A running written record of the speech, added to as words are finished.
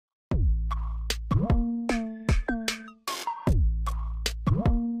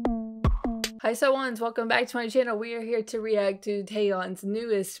Hi Sawans, welcome back to my channel. We are here to react to Taeyeon's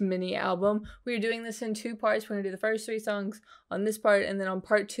newest mini album. We are doing this in two parts. We're going to do the first 3 songs on this part, and then on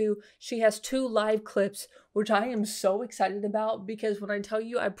part 2, she has 2 live clips, which I am so excited about because when I tell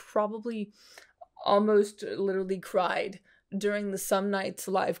you I probably almost literally cried during the Some Nights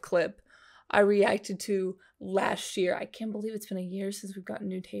live clip I reacted to last year. I can't believe it's been a year since we've gotten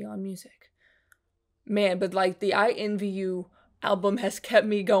new Taeyeon music. Man, but like the I Envy You album has kept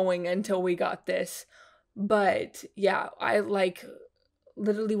me going until we got this. But yeah, I like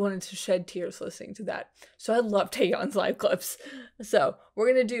literally wanted to shed tears listening to that. So I love Taeyeon's live clips. So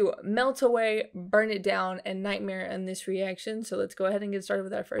we're gonna do Melt Away, Burn It Down, and Nightmare in this reaction. So let's go ahead and get started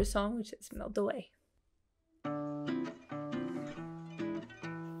with our first song, which is Melt Away.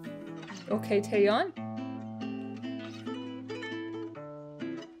 Okay, Taeyeon.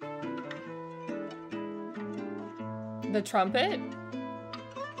 The trumpet?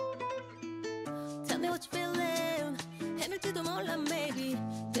 Tell me what you feeling. 헤맬지도 몰라 maybe.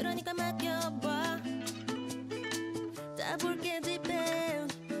 그러니까 맡겨봐. 다 볼게 deep down.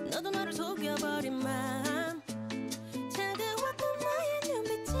 너도 너를 속여버린 맘. 차가웠던 나의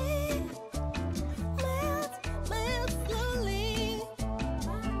눈빛이 melt, melt slowly.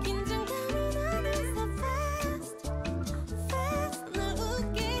 긴장감은 나를 so fast, fast. 널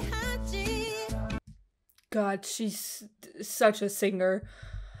웃게 하지. God, she's such a singer.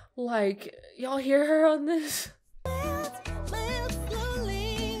 Like, y'all hear her on this?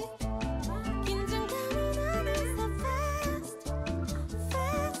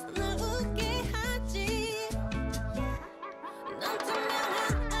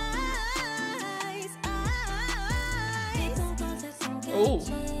 Oh.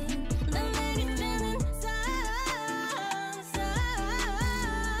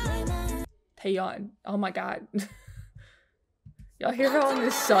 Taeyeon. Oh my god. Y'all hear her on the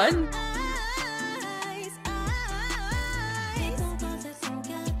sun?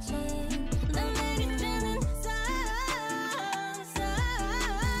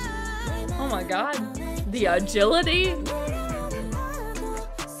 Oh my god. The agility?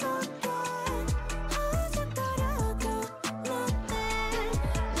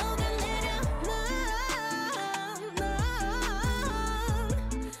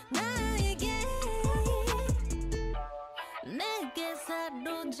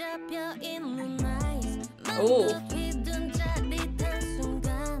 Oh,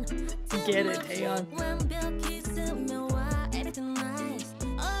 get it, Taeyeon.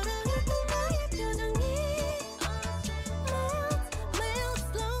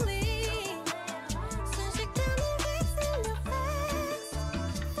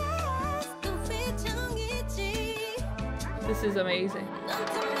 This is amazing.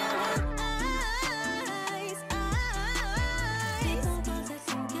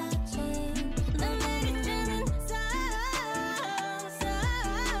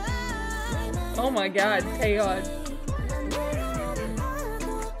 Oh my god, Taeyeon.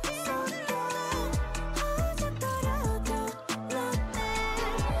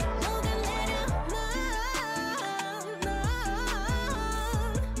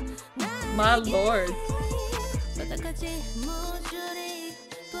 My lord.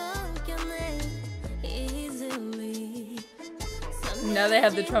 Now they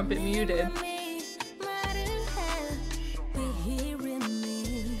have the trumpet muted.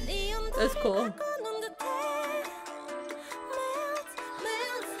 That's cool.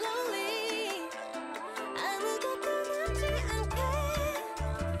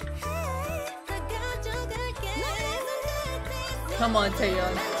 Come on,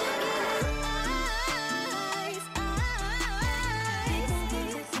 Taeyeon.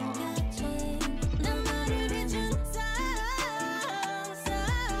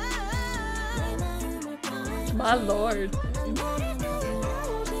 My lord.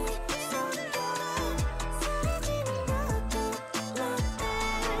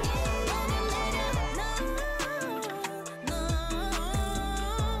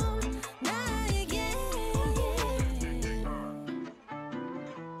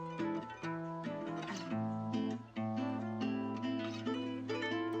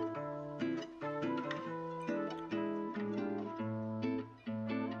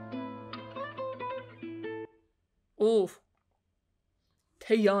 Ooh,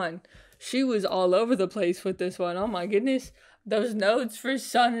 Taeyeon, she was all over the place with this one. Oh my goodness, those notes for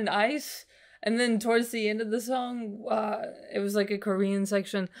Sun and Ice, and then towards the end of the song, it was like a Korean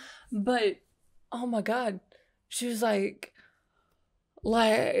section, but oh my god, she was like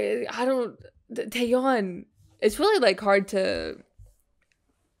I don't, Taeyeon. It's really like hard to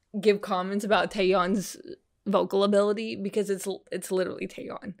give comments about Taeyeon's vocal ability because it's literally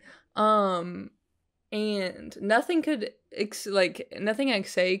Taeyeon. And nothing nothing I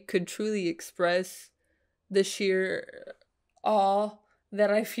say could truly express the sheer awe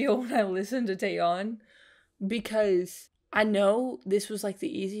that I feel when I listen to Taeyeon, because I know this was like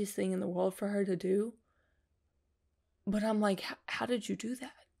the easiest thing in the world for her to do, but I'm like, how did you do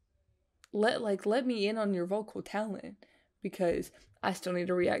that? Let me in on your vocal talent, because I still need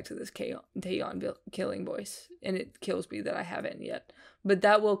to react to this Taeyeon killing voice, and it kills me that I haven't yet. But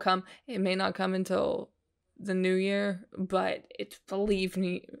that will come. It may not come until the new year, but believe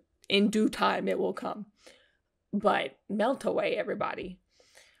me, in due time it will come. But melt away, everybody.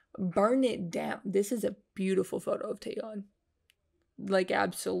 Burn it down. This is a beautiful photo of Taeyeon. Like,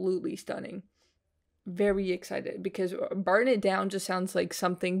 absolutely stunning. Very excited, because Burn It Down just sounds like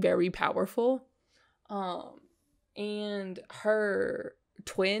something very powerful. And her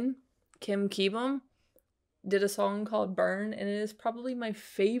twin, Kim Ki-bum, did a song called Burn, and it is probably my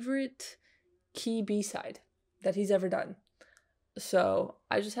favorite Key B-side that he's ever done. So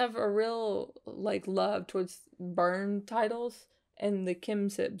I just have a real like love towards Burn titles and the Kim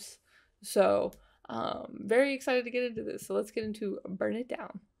Sibs. So very excited to get into this. So let's get into Burn It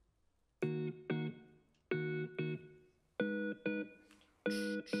Down.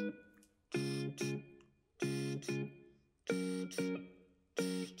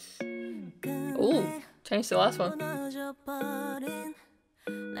 Ooh, change the last one.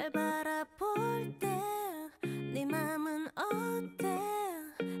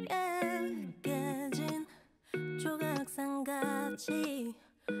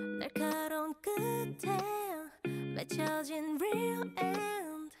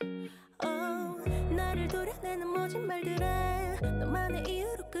 나를 도려내는 모진 말들에 너만의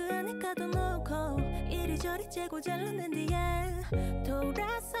이유로 그 안에 가둬놓고 이리저리 재고 잘라낸 뒤에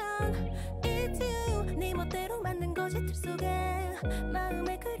돌아선 It's you 네 멋대로 만든 거짓들 속에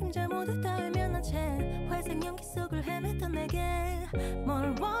마음의 그림자 모두 다 외면한 채 회색 연기 속을 헤맸던 내게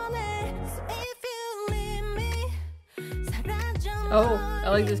뭘 원해 So if you leave me 사라져 Oh, I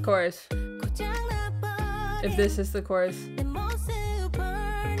like this chorus. If this is the chorus,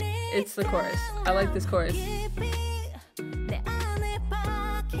 it's the chorus. I like this chorus.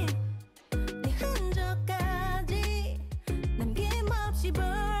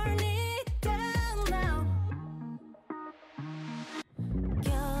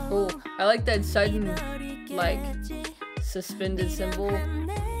 Oh, I like that sudden, like, suspended cymbal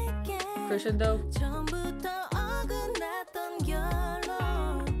crescendo.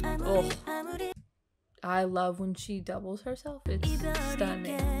 Oh, I love when she doubles herself. It's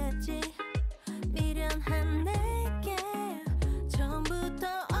stunning.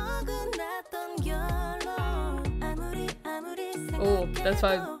 Oh, that's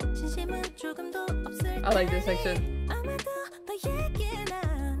fine. I like this section.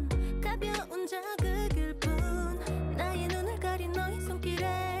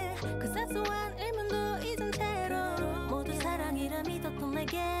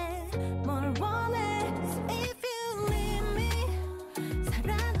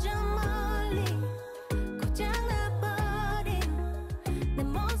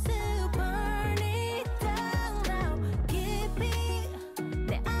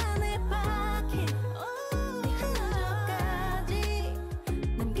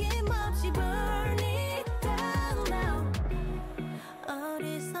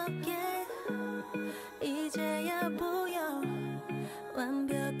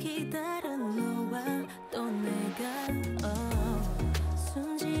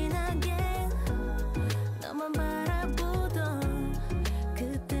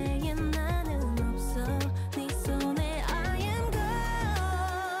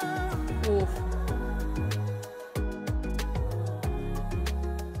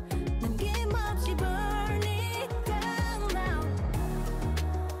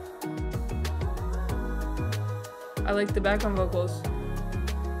 I like the background vocals.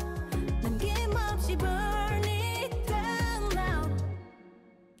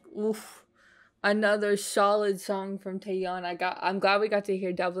 Oof. Another solid song from Taeyeon. I'm glad we got to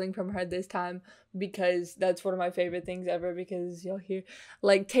hear doubling from her this time, because that's one of my favorite things ever, because you'll hear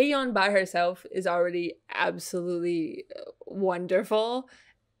like Taeyeon by herself is already absolutely wonderful,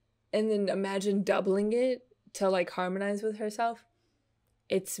 and then imagine doubling it to like harmonize with herself.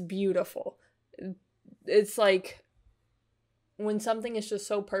 It's beautiful. It's like when something is just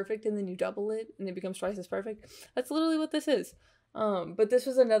so perfect and then you double it and it becomes twice as perfect. That's literally what this is. But this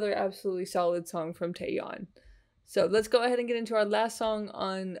was another absolutely solid song from Taeyeon. So let's go ahead and get into our last song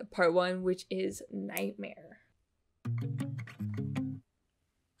on part 1, which is Nightmare.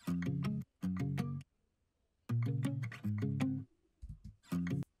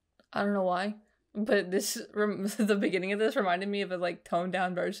 I don't know why, but the beginning of this reminded me of a like toned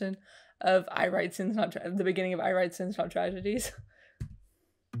down version of I Write Sins Not the beginning of I Write Sins Not Tragedies.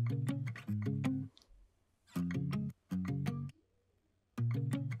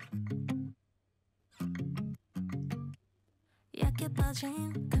 약해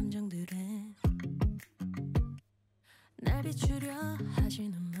빠진 감정들에 날 비추려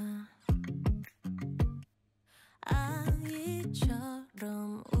하지는 마 아이처럼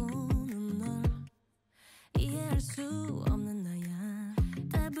우는 널 이해할 수 없는 나야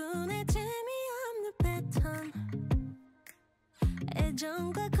다분해 재미없는 패턴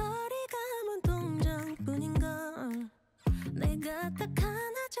애정과 거리감은 동정뿐인걸 내가 딱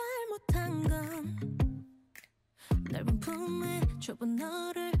하나 잘못한 건 넓은 품에 좁은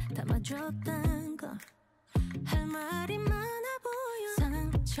너를 담아줬단 걸 할 말이 많아 보여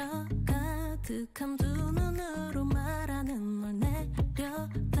상처 가득한 두 눈으로 말하는 걸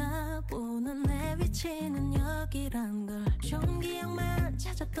내려다보는 내 위치는 여기란 걸 좋은 기억만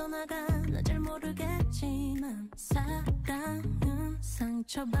찾아 떠나가 난 잘 모르겠지만 사랑은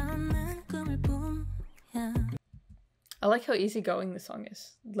상처받는 꿈일 뿐이야. I like how easygoing this song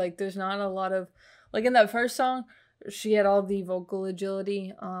is. Like, there's not a lot of, like in that first song, she had all the vocal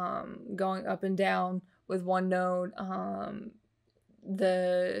agility, going up and down with one note,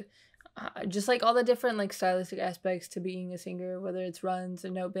 just like all the different like stylistic aspects to being a singer, whether it's runs or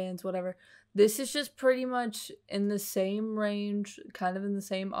note bands, whatever. This is just pretty much in the same range, kind of in the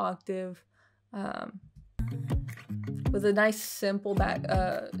same octave, with a nice simple back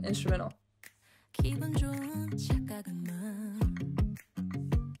instrumental. 기분 좋은 착각은 마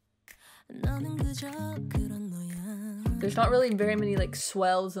너는 그저 그런 너야 There's not really very many like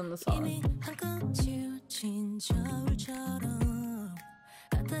swells in the song. 이미 한껏 치우친 저울처럼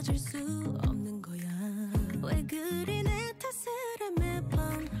같아질 수 없는 거야 왜 그리 내 탓을 해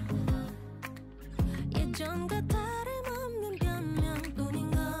매번 예전과 다름없는 변명뿐인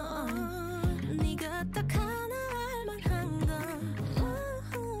건 네가 딱 하나 알만한 건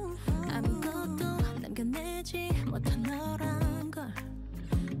아무것도 남겨내지 못한 너란 걸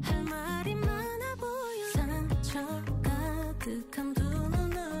할 말이 많아 보여 상처 가득한 두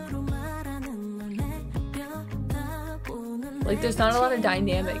눈으로 말하는 걸 내려다보는 Like there's not a lot of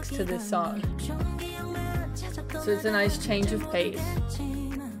dynamics to this song, so it's a nice change of pace.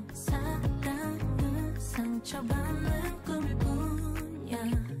 사랑은 상처받는 꿈일 뿐이야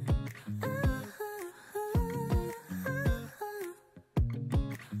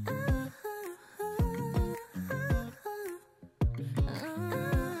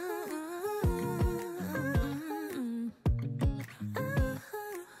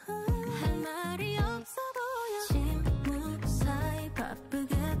할 말이 없어 보여 침묵 사이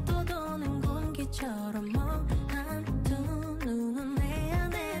바쁘게 떠도는 공기처럼 멍한 두 눈은 내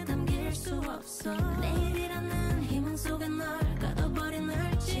안에 담길 수 없어 내일이라는 희망 속에 널 가둬버린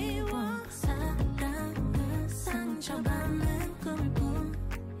널 지워 사랑은 상처받는 꿈일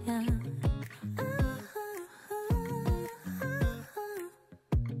뿐이야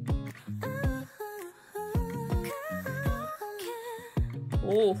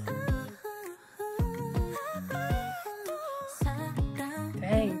Oh,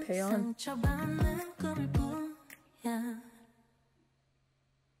 dang, Taeyeon.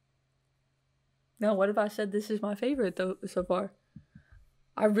 Now, what if I said this is my favorite though so far?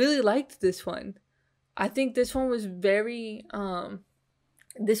 I really liked this one. I think this one was very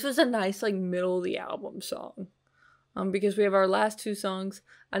this was a nice like middle of the album song. Because we have our last two songs.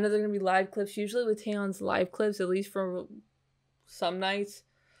 I know they're gonna be live clips. Usually with Taeyeon's live clips, at least for some nights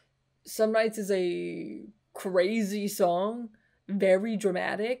is a crazy song, very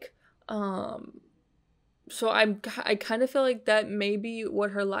dramatic. So I kind of feel like that may be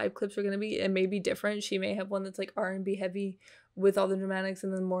what her live clips are gonna be. It may be different. She may have one that's like R&B heavy with all the dramatics,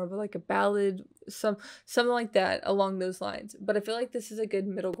 and then more of like a ballad, something like that along those lines. But I feel like this is a good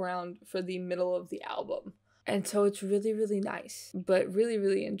middle ground for the middle of the album. And so it's really, really nice. But really,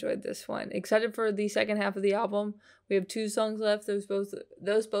 really enjoyed this one. Excited for the second half of the album. We have 2 songs left.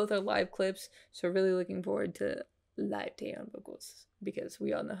 Those both are live clips. So really looking forward to live Taeyeon vocals, because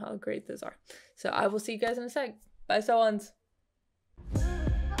we all know how great those are. So I will see you guys in a sec. Bye, so-ons.